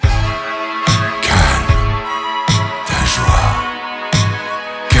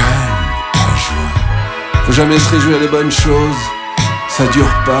Faut jamais se réjouir des bonnes choses, ça dure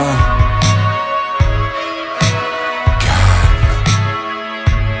pas. Calme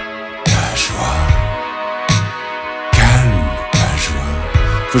ta joie, calme ta joie.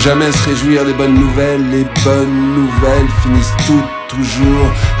 Faut jamais se réjouir des bonnes nouvelles, les bonnes nouvelles finissent toutes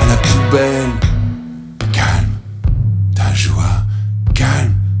toujours à la poubelle. Calme ta joie,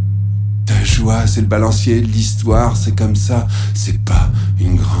 calme ta joie, c'est le balancier de l'histoire, c'est comme ça, c'est pas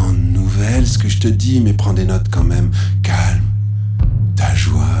une grande nouvelle ce que je te dis, mais prends des notes quand même. Calme ta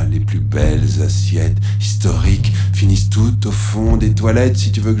joie, les plus belles assiettes historiques finissent toutes au fond des toilettes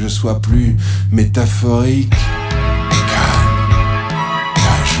si tu veux que je sois plus métaphorique. Calme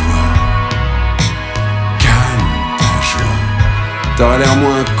ta joie, calme ta joie. T'auras l'air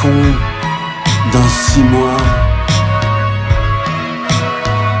moins con dans 6 mois.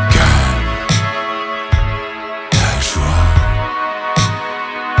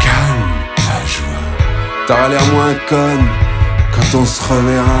 T'auras l'air moins conne quand on se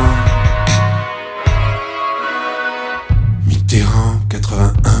reverra. Mitterrand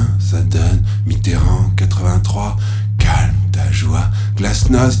 81, ça donne Mitterrand 83. Calme ta joie.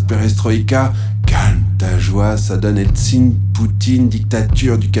 Glasnost, perestroïka. Calme ta joie, ça donne Eltsine, Poutine,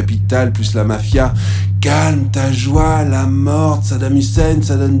 dictature du capital plus la mafia. Calme ta joie, la mort, Saddam Hussein,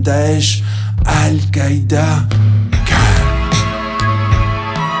 ça donne Daesh, Al-Qaïda.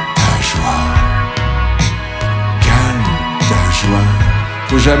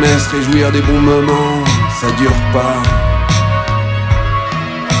 Faut jamais se réjouir des bons moments, ça dure pas.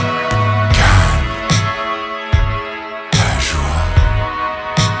 Calme ta joie,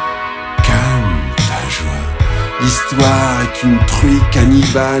 calme ta joie. L'histoire est une truie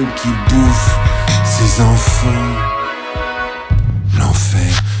cannibale qui bouffe ses enfants.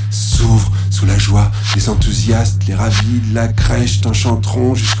 L'enfer s'ouvre sous la joie, les enthousiastes, les ravis de la crèche t'en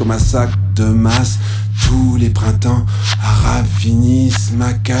chanteront jusqu'au massacre de masse. Tous les printemps arabes finissent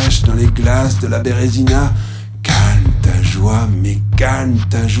ma cache dans les glaces de la Bérésina. Calme ta joie, mais calme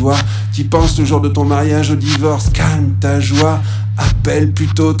ta joie. T'y penses le jour de ton mariage au divorce. Calme ta joie, appelle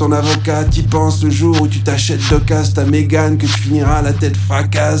plutôt ton avocat. T'y penses le jour où tu t'achètes d'occasion ta Mégane, que tu finiras à la tête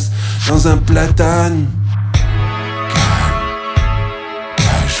fracasse dans un platane. Calme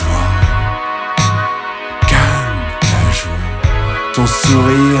ta joie, calme ta joie. Ton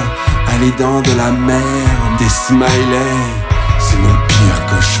sourire à les dents de la mer, des smileys, c'est mon pire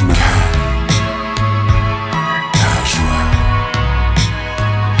cauchemar. Ta joie,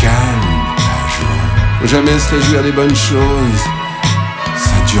 calme ta joie. Faut jamais se réjouir des bonnes choses,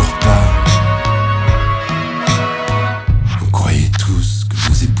 ça dure pas. Vous croyez tous que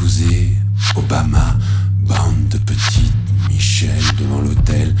vous épousez Obama, bande de petites Michel devant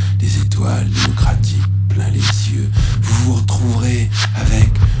l'hôtel des étoiles démocratiques plein les yeux. Vous vous retrouverez avec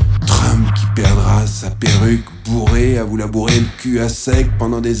Trump qui perdra sa perruque bourrée à vous labourer le cul à sec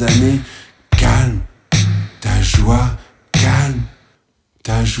pendant des années. Calme ta joie, calme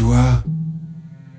ta joie.